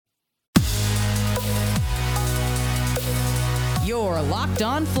You're Locked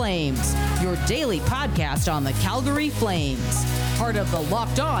On Flames, your daily podcast on the Calgary Flames. Part of the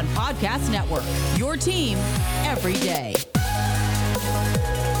Locked On Podcast Network, your team every day.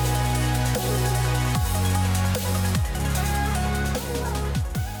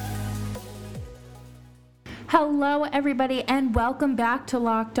 Hello, everybody, and welcome back to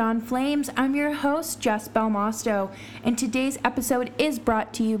Locked On Flames. I'm your host, Jess Belmosto, and today's episode is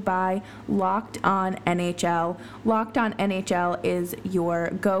brought to you by Locked On NHL. Locked On NHL is your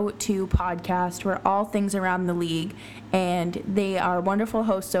go-to podcast for all things around the league, and they are wonderful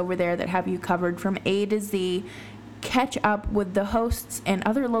hosts over there that have you covered from A to Z. Catch up with the hosts and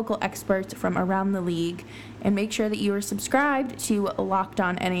other local experts from around the league, and make sure that you are subscribed to Locked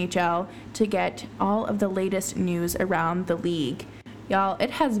On NHL to get all of the latest news around the league. Y'all,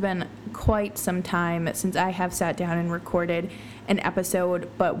 it has been quite some time since I have sat down and recorded an episode,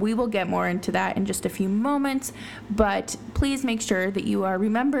 but we will get more into that in just a few moments. But please make sure that you are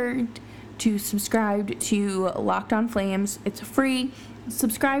remembered to subscribe to Locked On Flames. It's free.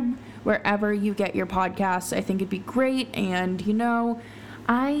 Subscribe wherever you get your podcasts. I think it'd be great. And, you know,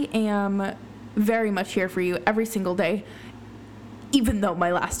 I am very much here for you every single day, even though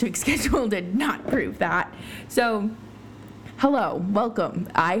my last week's schedule did not prove that. So, hello, welcome.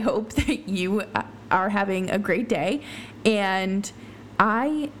 I hope that you are having a great day. And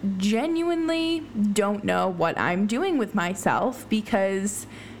I genuinely don't know what I'm doing with myself because,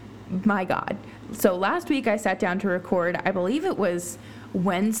 my God. So last week I sat down to record, I believe it was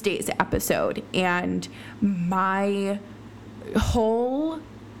Wednesday's episode, and my whole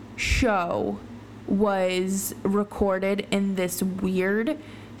show was recorded in this weird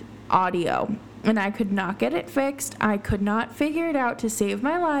audio, and I could not get it fixed. I could not figure it out to save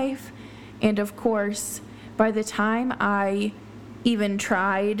my life. And of course, by the time I even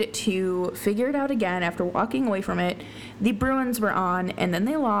tried to figure it out again after walking away from it, the Bruins were on, and then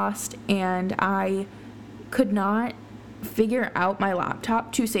they lost, and I could not figure out my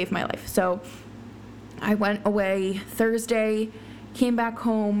laptop to save my life. So I went away Thursday, came back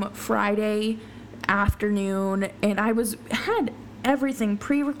home Friday afternoon, and I had everything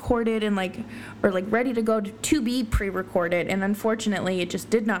pre-recorded and ready to go to be pre-recorded, and unfortunately it just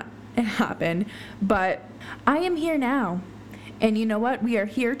did not happen. But I am here now, and you know what? We are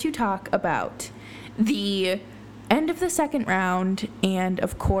here to talk about the end of the second round and,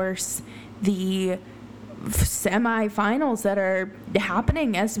 of course, the semifinals that are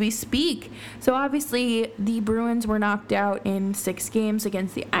happening as we speak. So obviously the Bruins were knocked out in 6 games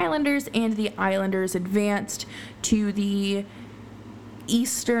against the Islanders, and the Islanders advanced to the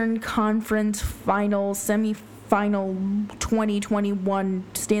Eastern Conference Finals, semifinal 2021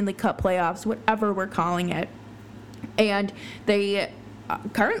 Stanley Cup playoffs, whatever we're calling it. And they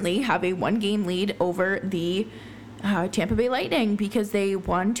currently have a 1-game lead over the Tampa Bay Lightning because they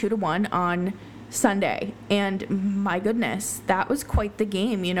won 2-1 on Sunday. And my goodness, that was quite the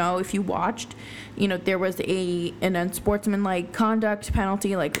game. You know, if you watched, you know, there was an unsportsmanlike conduct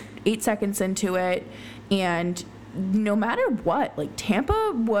penalty 8 seconds into it, and no matter what,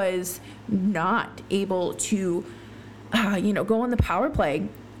 Tampa was not able to go on the power play.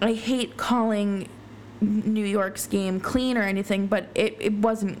 I hate calling New York's game clean or anything, but it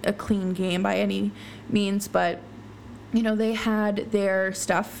wasn't a clean game by any means. But you know, they had their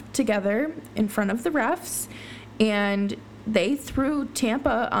stuff together in front of the refs, and they threw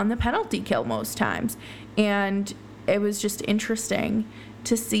Tampa on the penalty kill most times. And it was just interesting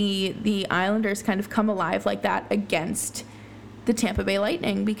to see the Islanders kind of come alive like that against the Tampa Bay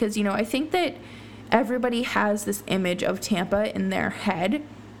Lightning, because, you know, I think that everybody has this image of Tampa in their head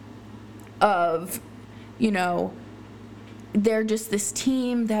of, you know, they're just this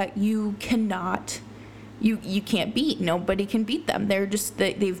team that you cannot... You can't beat. Nobody can beat them.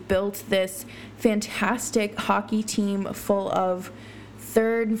 They've built this fantastic hockey team full of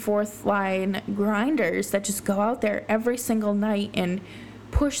third and fourth line grinders that just go out there every single night and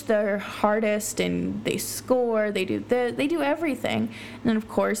push their hardest, and they score. They do everything. And then of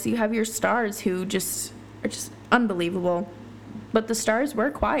course you have your stars who are just unbelievable. But the Stars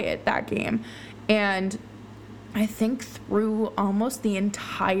were quiet that game, and I think through almost the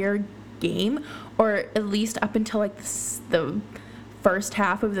entire game, or at least up until the first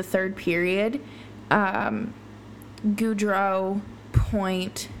half of the third period, Gaudreau,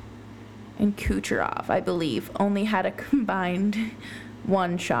 Point, and Kucherov, I believe, only had a combined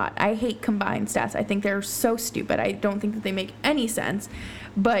 1 shot. I hate combined stats. I think they're so stupid. I don't think that they make any sense.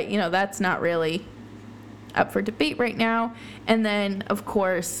 But, you know, that's not really up for debate right now. And then, of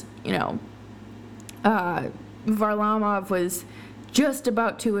course, you know, Varlamov was just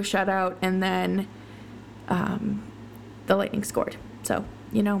about to a shutout, and then the Lightning scored. So,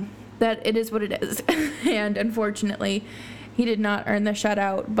 that it is what it is. And unfortunately, he did not earn the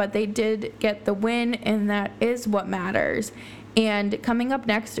shutout, but they did get the win, and that is what matters. And coming up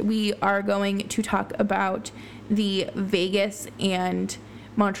next, we are going to talk about the Vegas and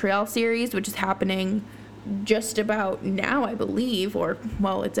Montreal series, which is happening just about now, I believe,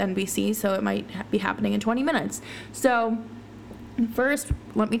 it's NBC, so it might be happening in 20 minutes. So first,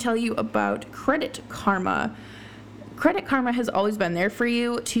 let me tell you about Credit Karma. Credit Karma has always been there for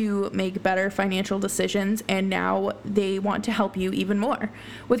you to make better financial decisions, and now they want to help you even more.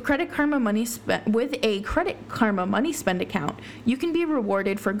 With a Credit Karma Money Spend account, you can be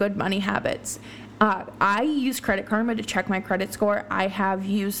rewarded for good money habits. I use Credit Karma to check my credit score. I have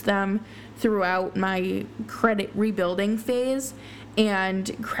used them throughout my credit rebuilding phase.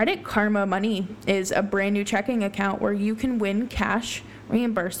 And Credit Karma Money is a brand new checking account where you can win cash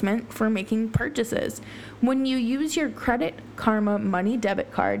reimbursement for making purchases. When you use your Credit Karma Money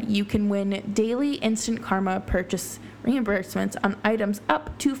debit card, you can win daily Instant Karma purchase reimbursements on items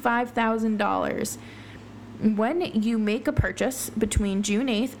up to $5,000. When you make a purchase between June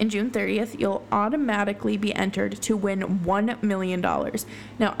 8th and June 30th, you'll automatically be entered to win $1 million.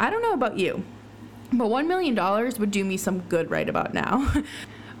 Now, I don't know about you, but $1 million would do me some good right about now.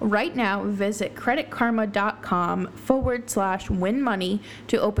 Right now, visit creditkarma.com/winmoney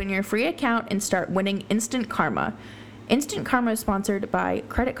to open your free account and start winning Instant Karma. Instant Karma is sponsored by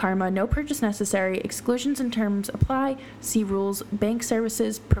Credit Karma. No purchase necessary. Exclusions and terms apply. See rules. Bank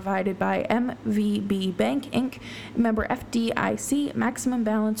services provided by MVB Bank, Inc. Member FDIC. Maximum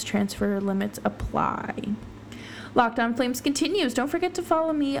balance transfer limits apply. Locked On Flames continues. Don't forget to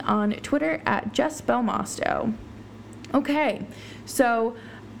follow me on Twitter at Jess Belmosto. Okay, so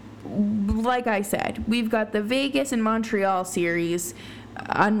like I said, we've got the Vegas and Montreal series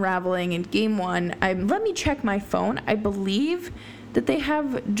unraveling in game one. Let me check my phone. I believe that they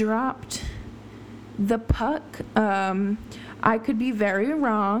have dropped the puck. I could be very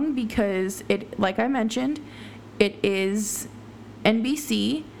wrong because like I mentioned, it is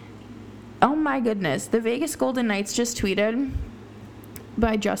NBC. Oh my goodness. The Vegas Golden Knights just tweeted.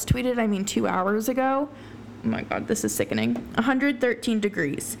 By just tweeted, I mean 2 hours ago. Oh my God, this is sickening. 113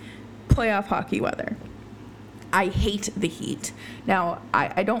 degrees. Playoff hockey weather. I hate the heat. Now,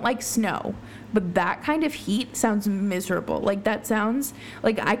 I don't like snow, but that kind of heat sounds miserable. Like, that sounds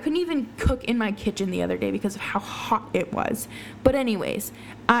like I couldn't even cook in my kitchen the other day because of how hot it was. But anyways,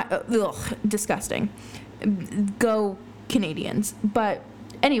 disgusting. Go Canadians. But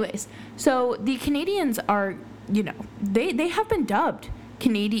anyways, so the Canadians are, they have been dubbed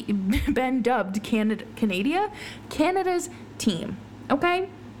Canada's team. Okay?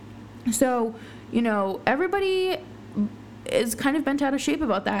 So, everybody is kind of bent out of shape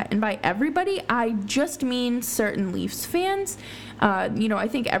about that. And by everybody, I just mean certain Leafs fans. I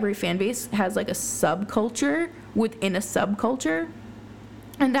think every fan base has like a subculture within a subculture.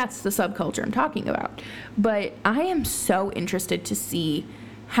 And that's the subculture I'm talking about. But I am so interested to see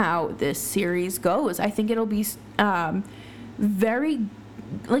how this series goes. I think it'll be very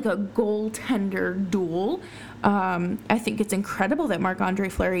like a goaltender duel. I think it's incredible that Marc-Andre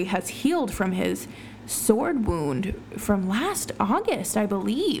Fleury has healed from his sword wound from last August, I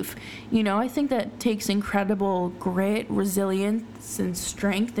believe. I think that takes incredible grit, resilience, and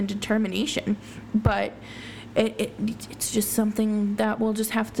strength and determination. But it's just something that will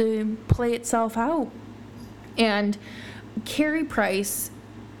just have to play itself out. And Carey Price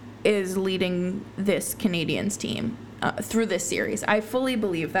is leading this Canadiens team through this series. I fully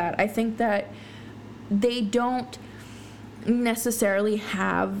believe that. I think that they don't necessarily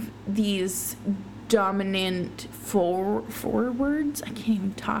have these dominant forwards. I can't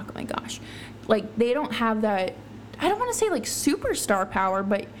even talk. Oh my gosh. Like, they don't have that, I don't want to say like superstar power,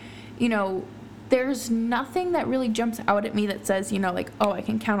 but, there's nothing that really jumps out at me that says, I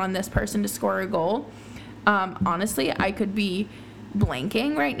can count on this person to score a goal. Honestly, I could be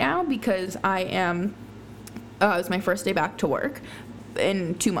blanking right now because it was my first day back to work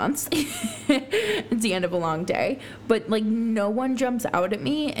in 2 months. It's the end of a long day. But, no one jumps out at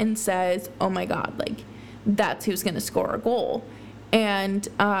me and says, oh, my God, that's who's going to score a goal. And,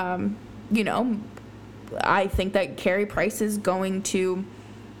 I think that Carey Price is going to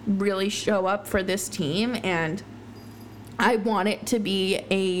really show up for this team. And I want it to be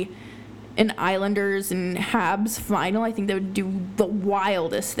an Islanders and Habs final. I think that would do the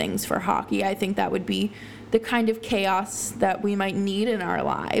wildest things for hockey. I think that would be the kind of chaos that we might need in our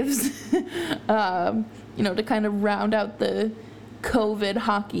lives, to kind of round out the COVID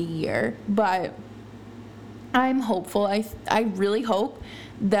hockey year. But I'm hopeful. I really hope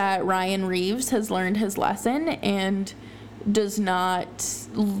that Ryan Reeves has learned his lesson and, does not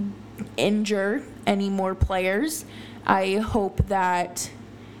injure any more players. I hope that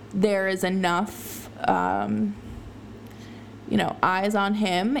there is enough, eyes on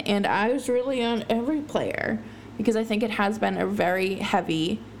him and eyes really on every player, because I think it has been a very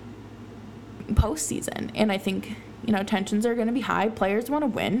heavy postseason. And I think, tensions are going to be high. Players want to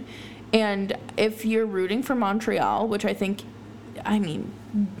win. And if you're rooting for Montreal, which why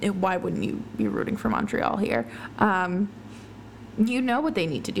wouldn't you be rooting for Montreal here? You know what they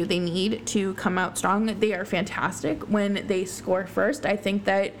need to do. They need to come out strong. They are fantastic when they score first. I think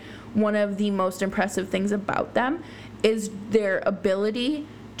that one of the most impressive things about them is their ability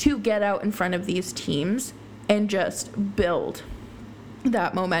to get out in front of these teams and just build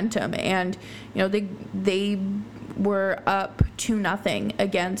that momentum. And, they were up 2-0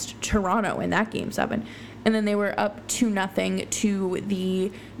 against Toronto in that Game 7. And then they were up 2-0 to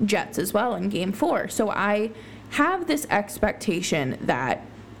the Jets as well in Game 4. So I have this expectation that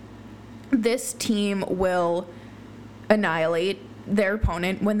this team will annihilate their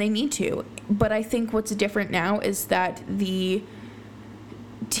opponent when they need to. But I think what's different now is that the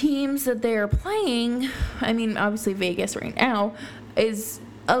teams that they are playing, obviously Vegas right now, is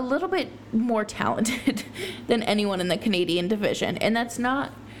a little bit more talented than anyone in the Canadian division. And that's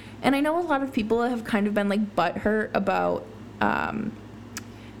not, and I know a lot of people have kind of been like butthurt about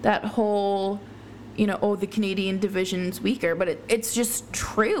that whole, the Canadian division's weaker, but it's just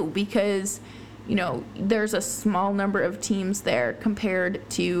true because, there's a small number of teams there compared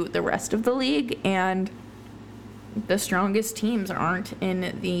to the rest of the league, and the strongest teams aren't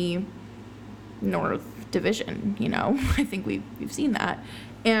in the North Division. I think we've seen that.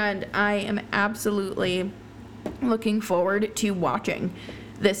 And I am absolutely looking forward to watching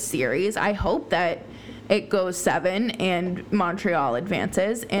this series. I hope that it goes 7 and Montreal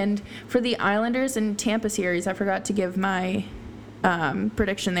advances. And for the Islanders and Tampa series, I forgot to give my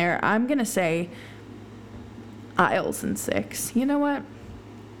prediction there. I'm going to say Isles in 6. You know what?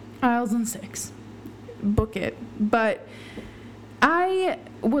 Isles in 6. Book it. But I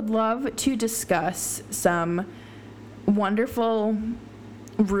would love to discuss some wonderful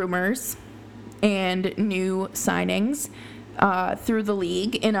rumors and new signings through the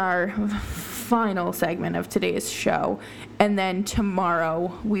league in our final segment of today's show. And then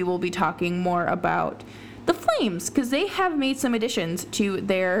tomorrow we will be talking more about the Flames, because they have made some additions to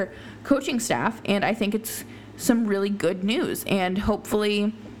their coaching staff, and I think it's some really good news. And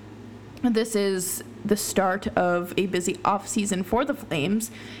hopefully this is the start of a busy offseason for the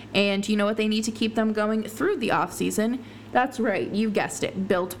Flames. And you know what they need to keep them going through the offseason? That's right, you guessed it,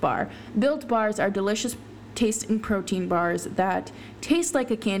 Built Bar. Built Bars are delicious tasting protein bars that taste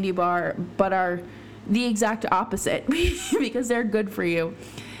like a candy bar but are the exact opposite because they're good for you.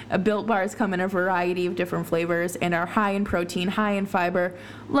 Built Bars come in a variety of different flavors and are high in protein, high in fiber,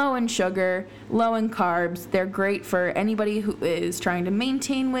 low in sugar, low in carbs. They're great for anybody who is trying to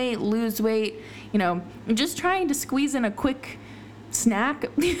maintain weight, lose weight, just trying to squeeze in a quick snack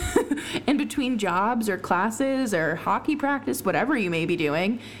in between jobs or classes or hockey practice, whatever you may be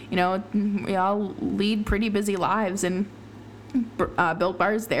doing. We all lead pretty busy lives, and Built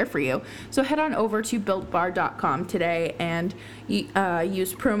Bar is there for you. So head on over to BuiltBar.com today and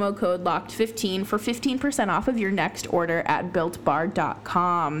use promo code LOCKED15 for 15% off of your next order at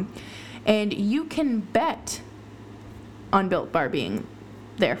BuiltBar.com. And you can bet on Built Bar being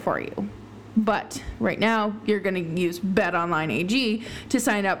there for you. But right now, you're going to use BetOnline AG to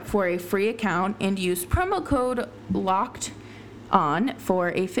sign up for a free account and use promo code LOCKEDON for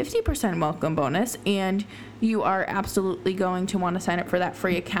a 50% welcome bonus. And you are absolutely going to want to sign up for that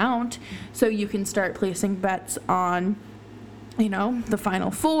free account so you can start placing bets on, the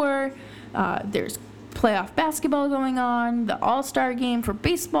Final Four. There's playoff basketball going on. The All-Star game for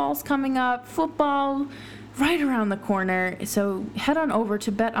baseball's coming up. Football right around the corner. So head on over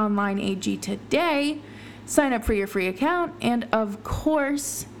to BetOnline AG today, sign up for your free account, and of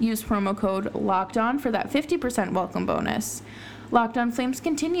course, use promo code LOCKEDON for that 50% welcome bonus. Locked On Flames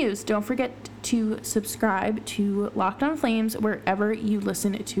continues. Don't forget to subscribe to Locked On Flames wherever you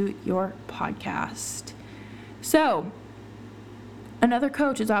listen to your podcast. So, another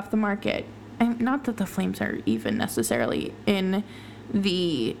coach is off the market. And not that the Flames are even necessarily in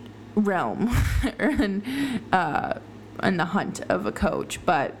the realm or in the hunt of a coach,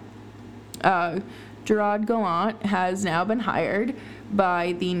 but Gerard Gallant has now been hired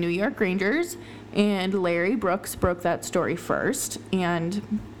by the New York Rangers, and Larry Brooks broke that story first,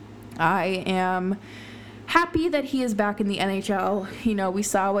 and I am happy that he is back in the NHL. We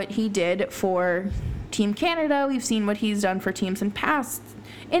saw what he did for Team Canada. We've seen what he's done for teams in the past.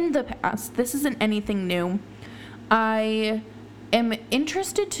 This isn't anything new. I am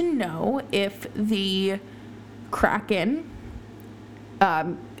interested to know if the Kraken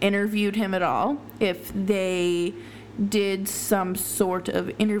interviewed him at all, if they did some sort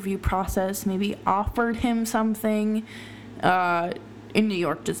of interview process, maybe offered him something. In New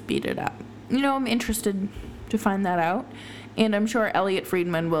York, just beat it up. I'm interested to find that out. And I'm sure Elliot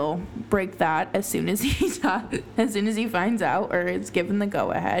Friedman will break that as soon as he finds out or is given the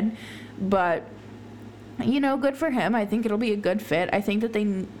go-ahead. But, good for him. I think it'll be a good fit. I think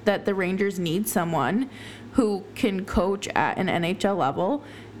that the Rangers need someone who can coach at an NHL level.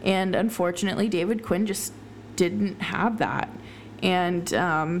 And unfortunately, David Quinn just didn't have that. And,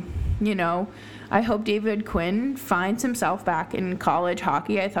 I hope David Quinn finds himself back in college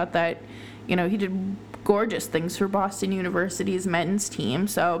hockey. I thought that, he did gorgeous things for Boston University's men's team.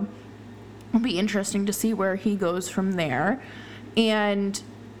 So it'll be interesting to see where he goes from there. And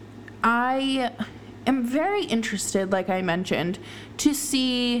I am very interested, like I mentioned, to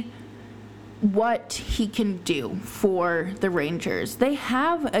see what he can do for the Rangers. They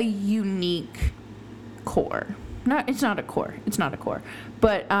have a unique core. It's not a core.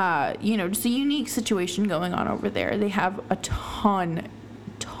 But, just a unique situation going on over there. They have a ton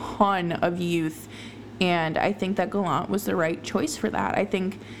of youth, and I think that Gallant was the right choice for that. I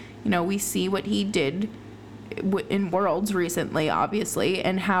think, we see what he did in Worlds recently, obviously,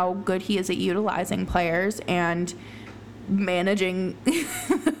 and how good he is at utilizing players and managing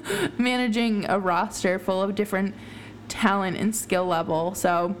a roster full of different talent and skill level.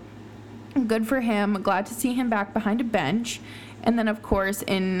 So good for him. Glad to see him back behind a bench. And then, of course,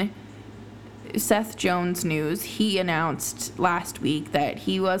 in Seth Jones news, he announced last week that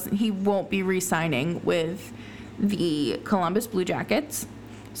he won't be re-signing with the Columbus Blue Jackets.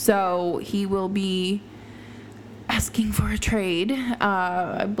 So he will be asking for a trade.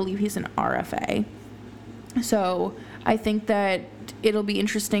 I believe he's an RFA. So I think that it'll be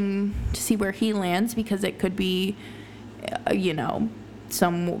interesting to see where he lands, because it could be,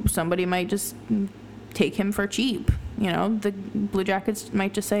 somebody might just take him for cheap. The Blue Jackets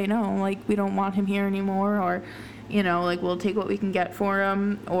might just say, no, we don't want him here anymore, or, we'll take what we can get for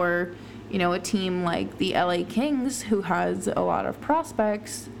him. Or, a team like the LA Kings, who has a lot of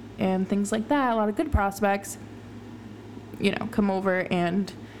prospects and things like that, a lot of good prospects, come over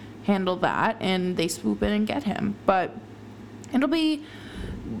and handle that, and they swoop in and get him. But it'll be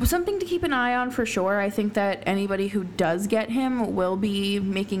something to keep an eye on for sure. I think that anybody who does get him will be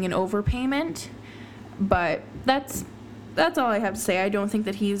making an overpayment, but that's all I have to say. I don't think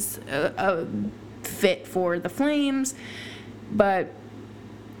that he's a fit for the Flames, but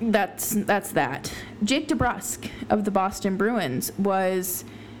that's that. Jake DeBrusk of the Boston Bruins was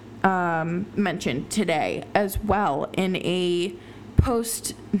mentioned today as well in a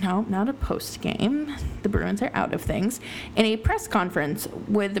not a post game. The Bruins are out of things. In a press conference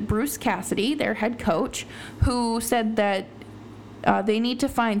with Bruce Cassidy, their head coach, who said that they need to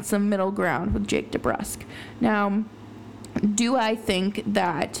find some middle ground with Jake DeBrusk. Now, do I think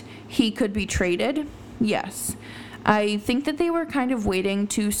that he could be traded? Yes. I think that they were kind of waiting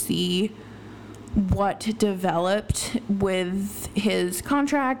to see what developed with his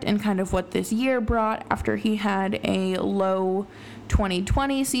contract and kind of what this year brought after he had a low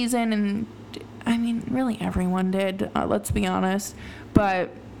 2020 season. And I mean, really everyone did, let's be honest.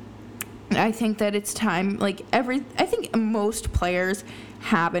 But I think that it's time, I think most players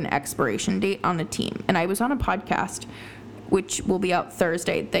have an expiration date on a team. And I was on a podcast, which will be out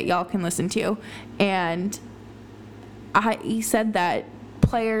Thursday, that y'all can listen to. And he said that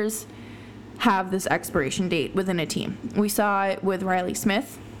players have this expiration date within a team. We saw it with Riley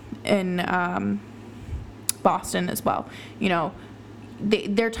Smith in Boston as well.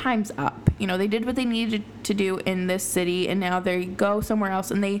 Their time's up. They did what they needed to do in this city, and now they go somewhere else,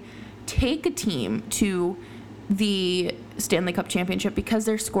 and they take a team to the Stanley Cup championship because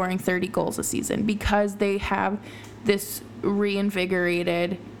they're scoring 30 goals a season, because they have this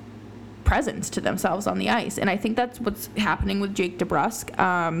reinvigorated presence to themselves on the ice. And I think that's what's happening with Jake DeBrusk.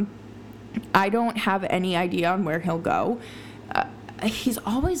 I don't have any idea on where he'll go. He's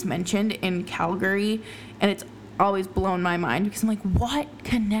always mentioned in Calgary, and it's always blown my mind, because I'm like, what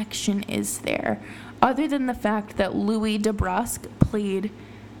connection is there other than the fact that Louis DeBrusk played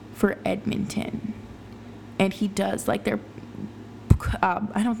for Edmonton, and he does their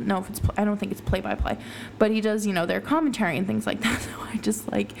I don't think it's play-by-play, but he does their commentary and things like that. So I just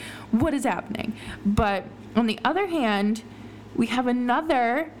what is happening? But on the other hand, we have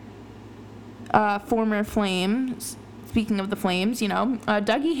another former Flames, speaking of the Flames,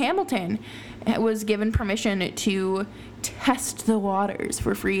 Dougie Hamilton was given permission to test the waters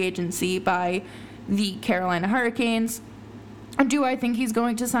for free agency by the Carolina Hurricanes. Do I think he's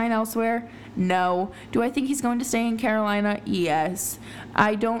going to sign elsewhere? No. Do I think he's going to stay in Carolina? Yes.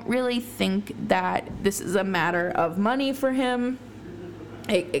 I don't really think that this is a matter of money for him.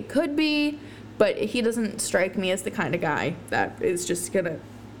 It could be, but he doesn't strike me as the kind of guy that is just going to,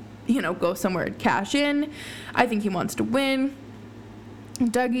 go somewhere and cash in. I think he wants to win.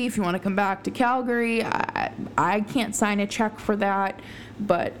 Dougie, if you want to come back to Calgary, I can't sign a check for that,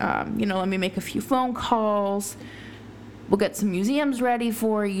 but, let me make a few phone calls. We'll get some museums ready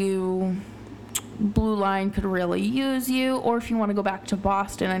for you. Blue Line could really use you. Or if you want to go back to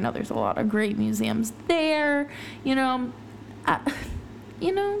Boston, I know there's a lot of great museums there. Let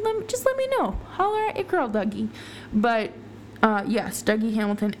me know. Holler at your girl, Dougie. But, yes, Dougie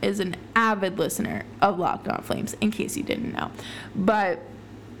Hamilton is an avid listener of Locked On Flames, in case you didn't know. But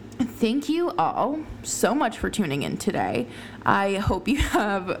thank you all so much for tuning in today. I hope you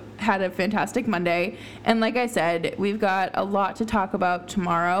have had a fantastic Monday. And like I said, we've got a lot to talk about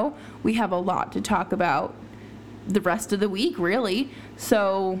tomorrow. We have a lot to talk about the rest of the week, really.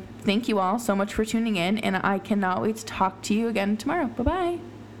 So thank you all so much for tuning in, and I cannot wait to talk to you again tomorrow. Bye-bye.